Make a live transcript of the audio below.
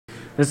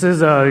This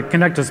is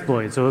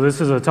Kinectasploit. So this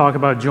is a talk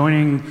about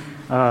joining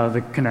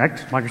the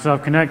Kinect,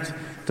 Microsoft Kinect,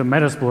 to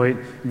Metasploit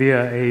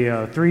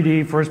via a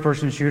 3D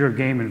first-person shooter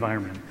game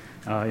environment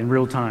in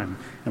real time.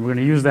 And we're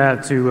going to use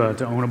that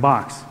to own a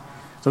box.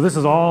 So this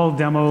is all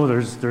demo.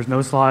 There's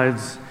no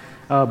slides,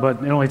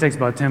 but it only takes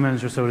about 10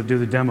 minutes or so to do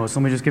the demo. So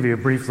let me just give you a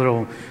brief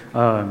little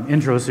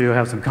intro so you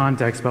have some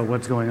context about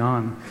what's going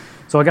on.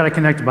 So I got a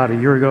Kinect about a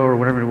year ago or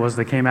whatever it was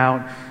that came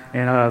out.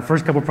 And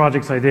first couple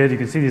projects I did, you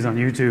can see these on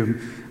YouTube.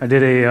 I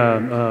did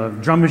a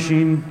drum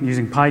machine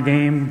using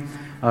Pygame.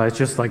 It's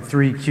just like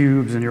 3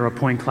 cubes and you're a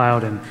point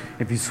cloud, and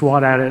if you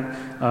swat at it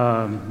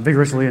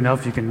vigorously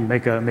enough, you can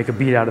make a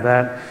beat out of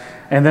that.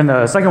 And then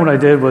the second one I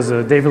did was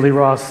a David Lee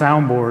Roth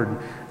soundboard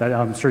that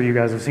I'm sure you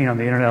guys have seen on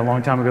the internet a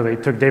long time ago. They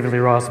took David Lee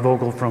Roth's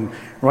vocal from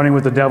Running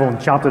with the Devil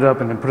and chopped it up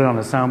and then put it on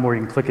a soundboard.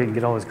 You can click it and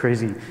get all this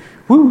crazy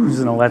whoos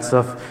and all that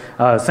stuff.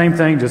 Same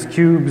thing, just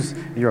cubes,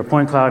 you're a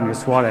point cloud and you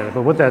swat at it.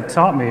 But what that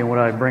taught me and what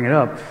I bring it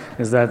up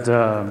is that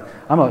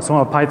I'm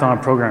a Python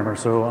programmer,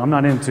 so I'm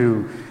not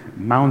into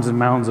mounds and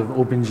mounds of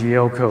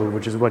OpenGL code,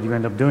 which is what you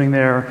end up doing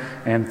there,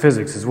 and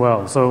physics as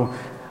well. So,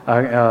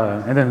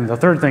 and then the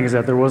third thing is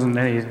that there wasn't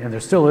any, and there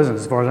still isn't,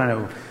 as far as I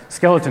know,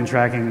 skeleton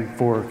tracking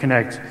for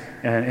Kinect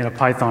in a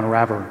Python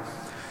wrapper.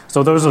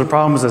 So those are the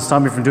problems that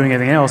stopped me from doing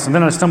anything else. And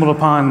then I stumbled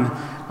upon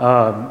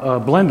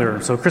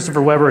Blender. So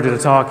Christopher Weber did a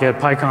talk at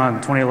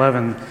PyCon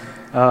 2011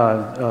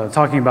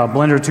 talking about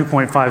Blender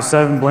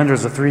 2.57. Blender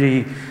is a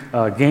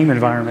 3D game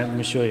environment. Let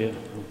me show you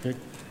real quick.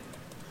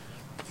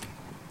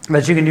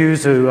 That you can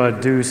use to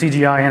do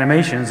CGI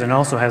animations, and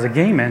also has a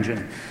game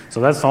engine. So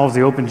that solves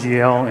the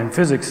OpenGL and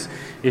physics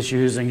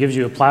issues and gives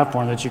you a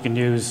platform that you can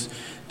use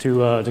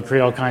to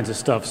create all kinds of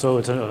stuff. So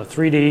it's a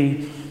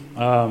 3D.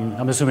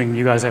 I'm assuming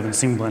you guys haven't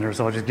seen Blender,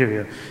 so I'll just give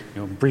you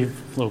a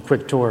brief, little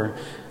quick tour.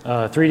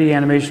 3D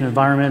animation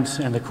environment,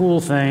 and the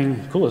coolest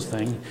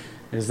thing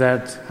is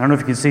that, I don't know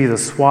if you can see the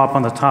swap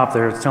on the top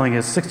there, it's telling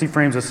you 60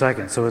 frames a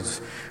second, so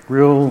it's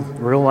real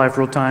life,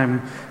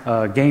 real-time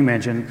game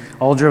engine,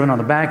 all driven on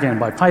the back end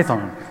by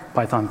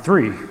Python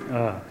 3,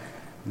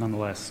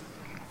 nonetheless.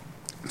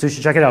 So you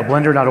should check it out.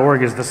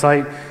 Blender.org is the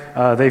site.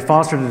 They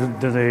fostered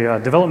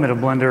the development of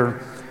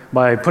Blender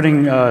by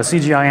putting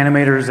CGI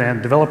animators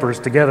and developers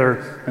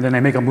together, and then they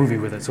make a movie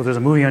with it. So there's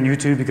a movie on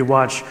YouTube you could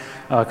watch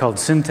called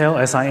Sintel,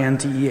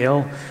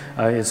 S-I-N-T-E-L.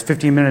 It's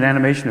 15-minute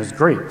animation. It's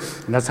great.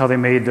 And that's how they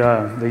made,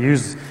 they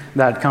used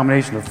that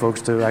combination of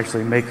folks to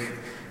actually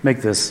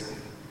make this.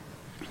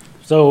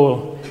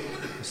 So,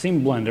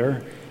 seen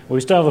Blender.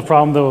 We still have the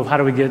problem, though, of how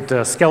do we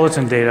get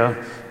skeleton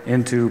data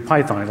into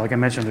Python. Like I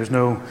mentioned, there's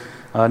no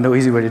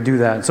easy way to do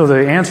that. So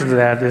the answer to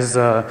that is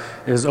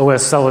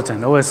OS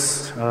Skeleton.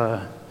 OS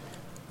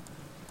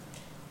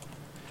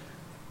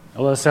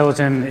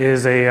Skeleton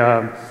is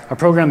a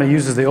program that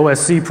uses the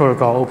OSC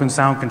protocol, Open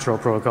Sound Control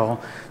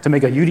Protocol, to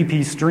make a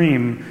UDP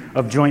stream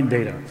of joint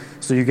data.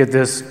 So you get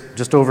this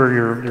just over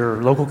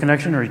your local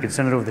connection, or you can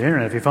send it over the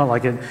internet if you felt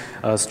like it,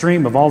 a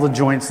stream of all the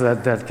joints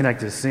that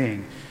Kinect is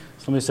seeing.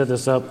 So let me set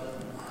this up.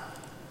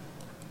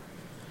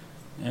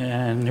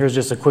 And here's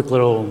just a quick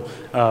little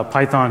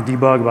Python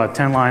debug, about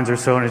 10 lines or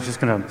so, and it's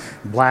just going to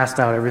blast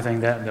out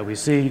everything that we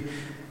see.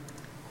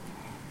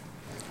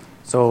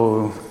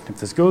 So if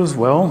this goes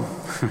well,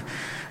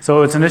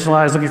 so it's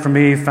initialized, looking for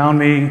me, found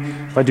me.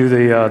 If I do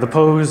the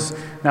pose,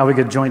 now we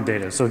get joint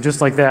data. So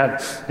just like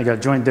that, you got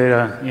joint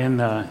data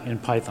in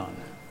Python.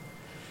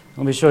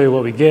 Let me show you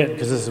what we get,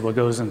 because this is what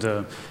goes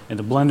into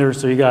Blender.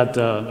 So you got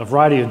a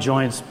variety of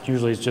joints.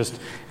 Usually it's just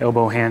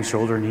elbow, hand,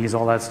 shoulder, knees,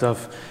 all that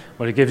stuff.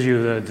 But it gives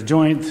you the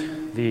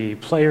joint, the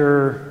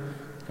player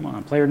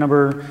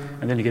number,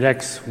 and then you get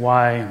X,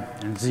 Y,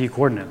 and Z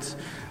coordinates.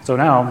 So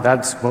now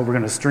that's what we're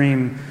going to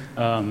stream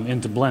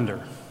into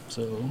Blender.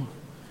 So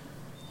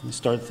let me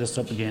start this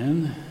up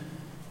again.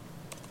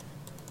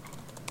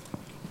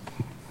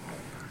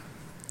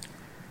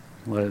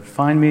 Let it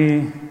find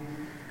me,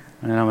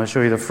 and I'm going to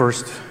show you the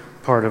first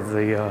part of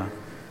the.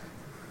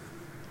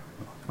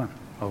 Come on!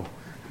 Oh,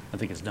 I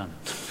think it's done.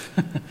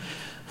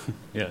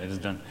 Yeah, it is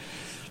done.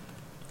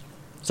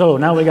 So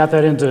now we got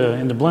that into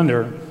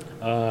Blender.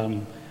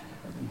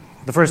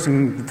 The first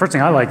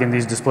thing I like in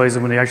these displays is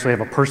when they actually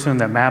have a person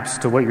that maps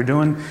to what you're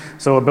doing.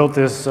 So I built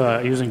this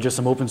using just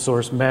some open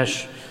source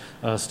mesh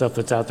stuff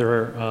that's out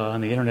there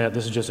on the internet.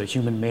 This is just a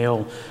human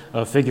male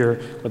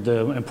figure. But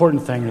the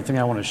important thing, the thing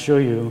I want to show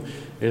you,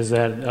 is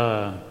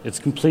that it's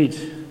complete.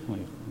 Let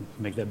me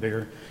make that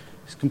bigger.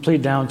 It's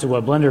complete down to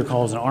what Blender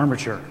calls an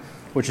armature,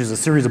 which is a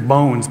series of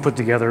bones put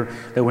together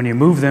that when you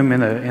move them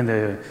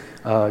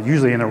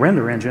usually in a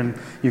render engine,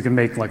 you can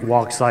make like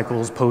walk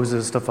cycles,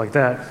 poses, stuff like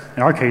that.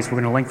 In our case, we're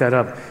going to link that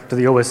up to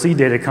the OSC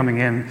data coming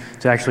in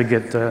to actually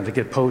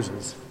get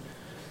poses.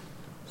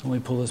 So let me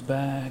pull this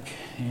back,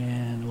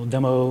 and we'll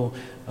demo.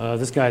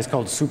 This guy is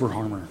called Super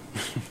Harmer.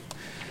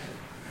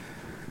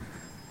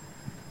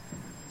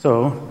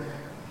 So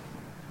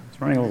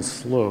it's running a little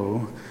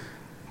slow.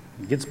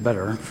 It gets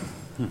better.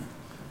 Let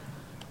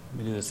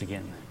me do this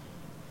again.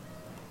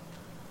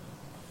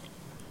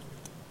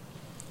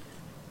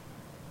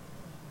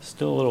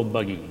 Still a little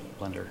buggy,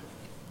 Blender.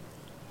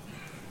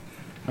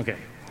 Okay,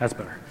 that's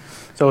better.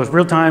 So it's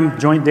real-time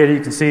joint data.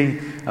 You can see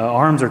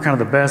arms are kind of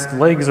the best.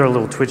 Legs are a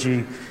little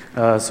twitchy,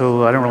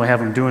 so I don't really have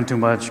them doing too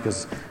much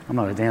because I'm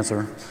not a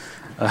dancer.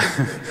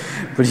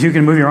 But you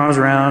can move your arms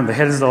around. The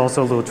head is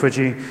also a little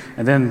twitchy.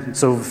 And then,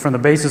 so from the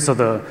basis of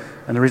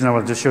and the reason I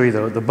want to just show you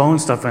the bone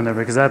stuff in there,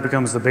 because that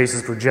becomes the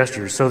basis for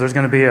gestures. So there's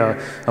going to be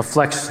a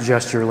flex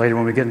gesture later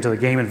when we get into the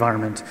game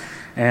environment.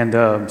 And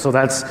so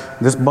that's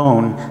this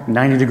bone,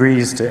 90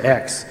 degrees to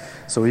X.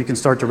 So you can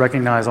start to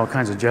recognize all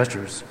kinds of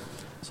gestures.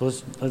 So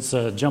let's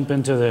jump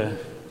into the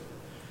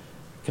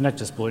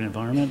Kinectasploit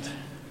environment.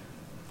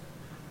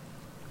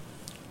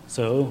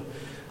 So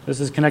this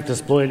is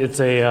Kinectasploit. It's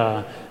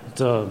a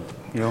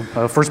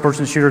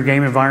first-person shooter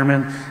game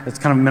environment. It's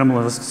kind of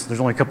minimalist. There's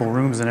only a couple of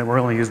rooms in it. We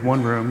only use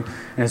one room,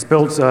 and it's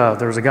built.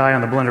 There was a guy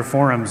on the Blender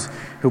forums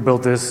who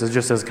built this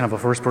just as kind of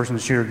a first-person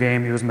shooter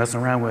game he was messing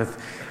around with,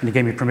 and he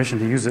gave me permission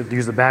to use it, to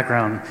use the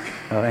background,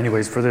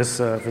 anyways, for this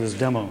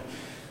demo.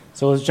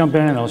 So let's jump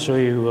in, and I'll show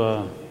you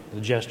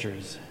the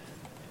gestures.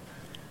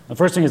 The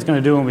first thing it's going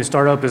to do when we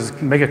start up is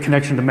make a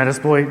connection to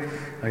Metasploit.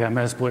 I got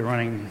Metasploit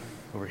running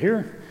over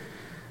here,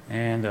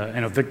 and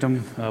a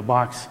victim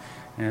box,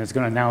 and it's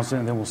going to announce it,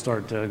 and then we'll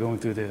start going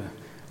through the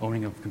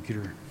owning of the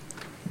computer.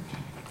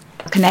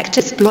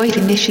 Kinectasploit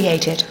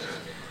initiated.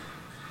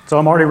 So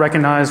I'm already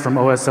recognized from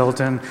OS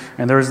Skeleton,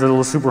 and there's the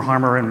little super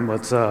hammer and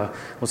what's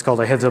called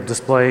a heads-up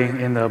display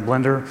in the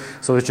Blender.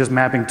 So it's just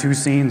mapping two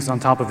scenes on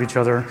top of each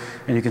other,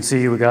 and you can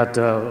see we got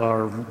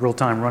our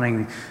real-time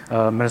running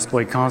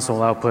Metasploit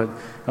console output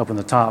up in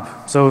the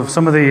top. So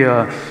some of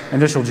the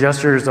initial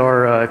gestures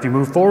are if you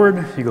move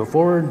forward, you go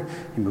forward.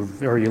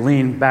 Or you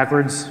lean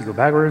backwards, you go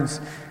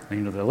backwards.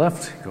 Lean to the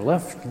left, you go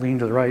left. Lean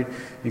to the right,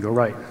 you go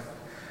right.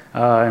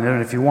 And then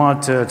if you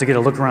want to get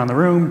a look around the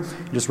room,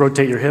 you just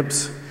rotate your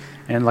hips.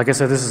 And like I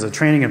said, this is a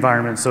training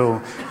environment,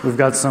 so we've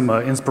got some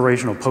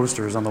inspirational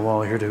posters on the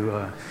wall here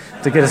to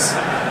get us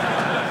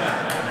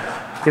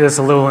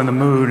a little in the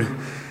mood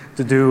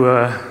to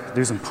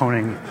do some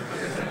poning.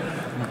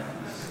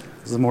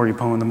 The more you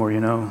pwn, the more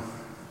you know.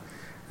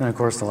 And of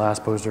course, the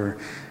last poster,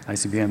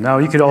 ICBM. Now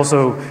you could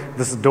also,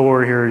 this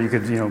door here, you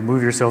could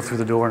move yourself through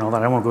the door and all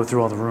that. I won't go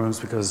through all the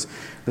rooms because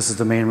this is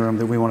the main room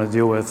that we want to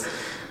deal with.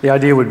 The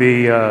idea would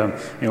be,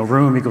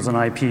 room equals an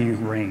IP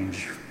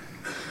range.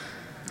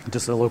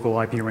 Just a local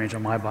IP range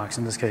on my box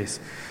in this case.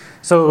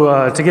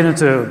 So to get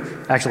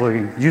into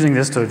actually using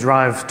this to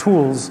drive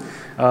tools,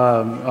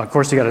 of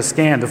course you got to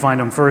scan to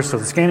find them first. So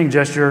the scanning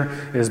gesture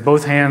is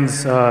both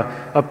hands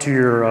up to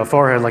your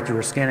forehead like you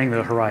were scanning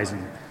the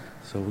horizon.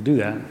 So we'll do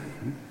that.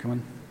 Come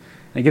on.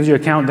 And it gives you a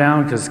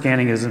countdown because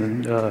scanning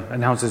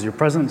announces your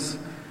presence.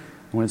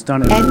 When it's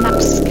done,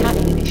 Nmap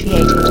scanning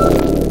initiated.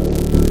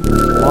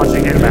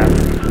 Launching Nmap.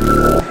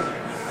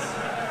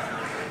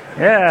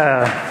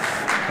 Yeah.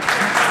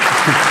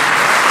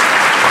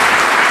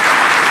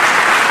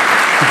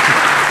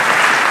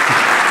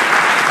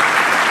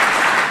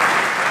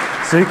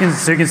 So you can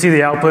see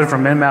the output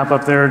from Nmap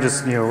up there,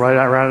 just right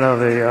out of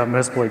the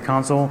Metasploit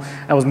console.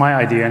 That was my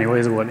idea,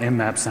 anyways, of what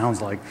Nmap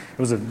sounds like. It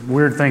was a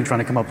weird thing trying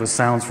to come up with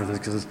sounds for this,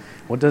 because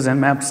what does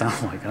Nmap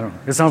sound like? I don't know.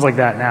 It sounds like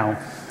that now.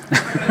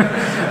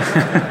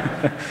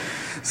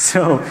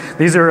 So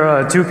these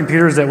are two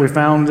computers that we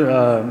found,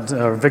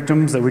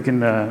 victims that we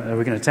can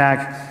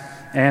attack.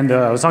 And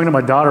I was talking to my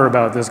daughter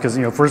about this because,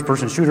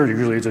 first-person shooter,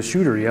 usually it's a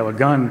shooter. You have a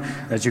gun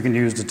that you can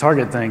use to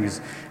target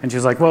things. And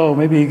she's like, well,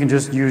 maybe you can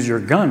just use your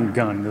gun,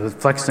 the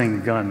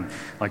flexing gun,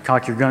 like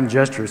cock your gun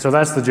gesture. So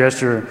that's the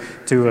gesture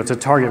to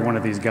target one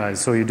of these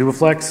guys. So you do a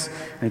flex,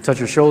 and you touch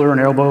your shoulder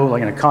and elbow,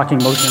 like in a cocking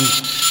motion,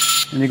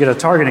 and you get a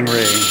targeting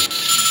ray.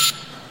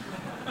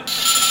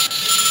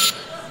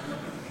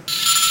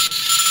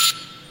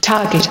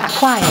 Target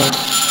acquired.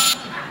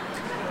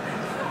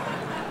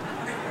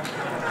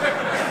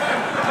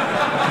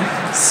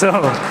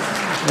 So,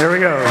 there we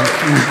go.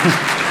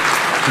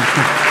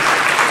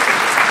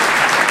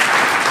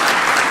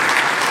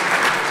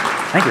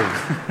 Thank you.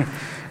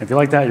 If you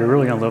like that, you're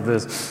really going to love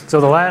this. So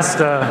the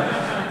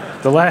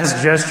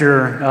last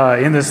gesture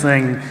in this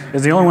thing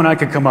is the only one I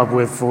could come up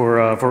with for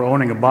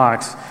owning a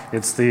box.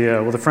 It's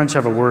the French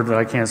have a word that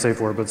I can't say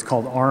for it, but it's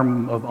called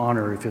arm of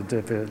honor,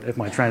 if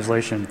my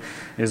translation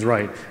is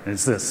right. And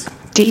it's this.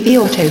 DB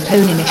auto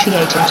pwn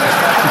initiated.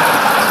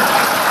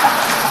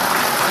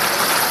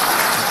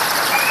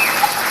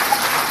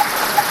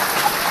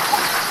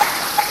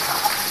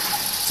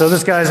 So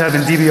this guy's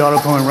having DB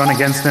autopwn run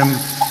against him,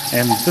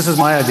 and this is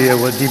my idea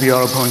what DB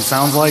autopwn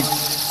sounds like.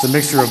 It's a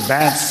mixture of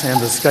bats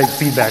and the Skype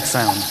feedback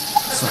sound.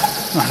 So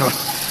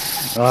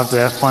I'll have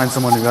to find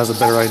someone who has a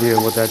better idea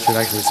of what that should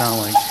actually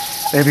sound like.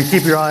 And if you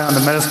keep your eye on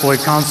the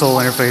Metasploit console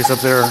interface up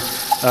there,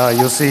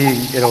 you'll see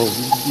it'll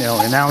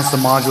announce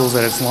the modules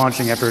that it's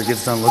launching after it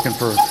gets done looking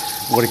for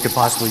what it could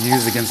possibly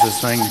use against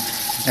this thing.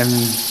 And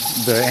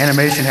the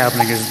animation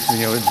happening is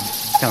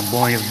it's kind of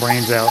blowing his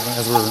brains out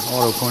as we're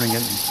auto-pwning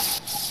it.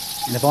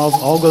 And if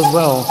all goes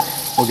well,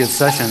 we'll get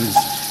sessions,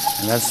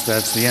 and that's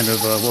the end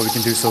of what we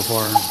can do so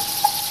far.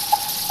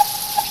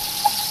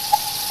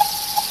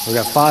 We've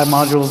got 5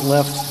 modules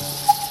left.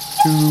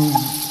 2.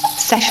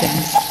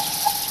 Sessions.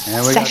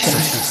 And we got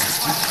Sessions.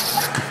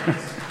 sessions.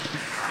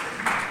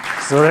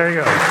 So there you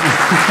go.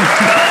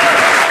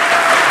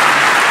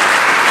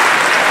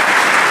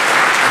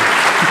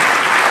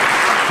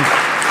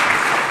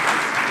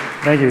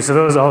 Thank you. So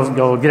those,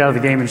 I'll get out of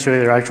the game and show you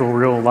their actual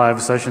real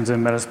live sessions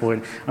in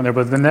Metasploit on there.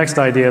 But the next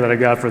idea that I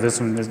got for this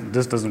one,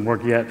 this doesn't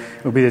work yet,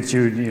 would be that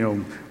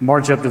you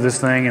march up to this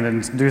thing and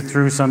then do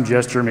through some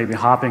gesture, maybe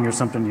hopping or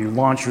something, you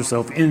launch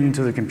yourself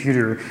into the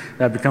computer.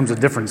 That becomes a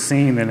different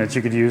scene than that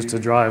you could use to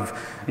drive,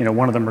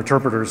 one of the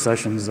interpreter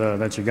sessions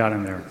that you got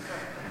in there.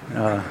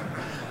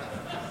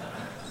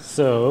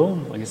 So,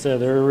 like I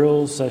said, there are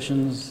real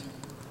sessions,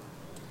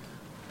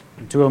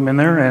 2 of them in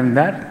there, and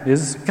that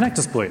is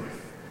Kinectasploit.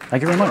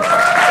 Thank you very much.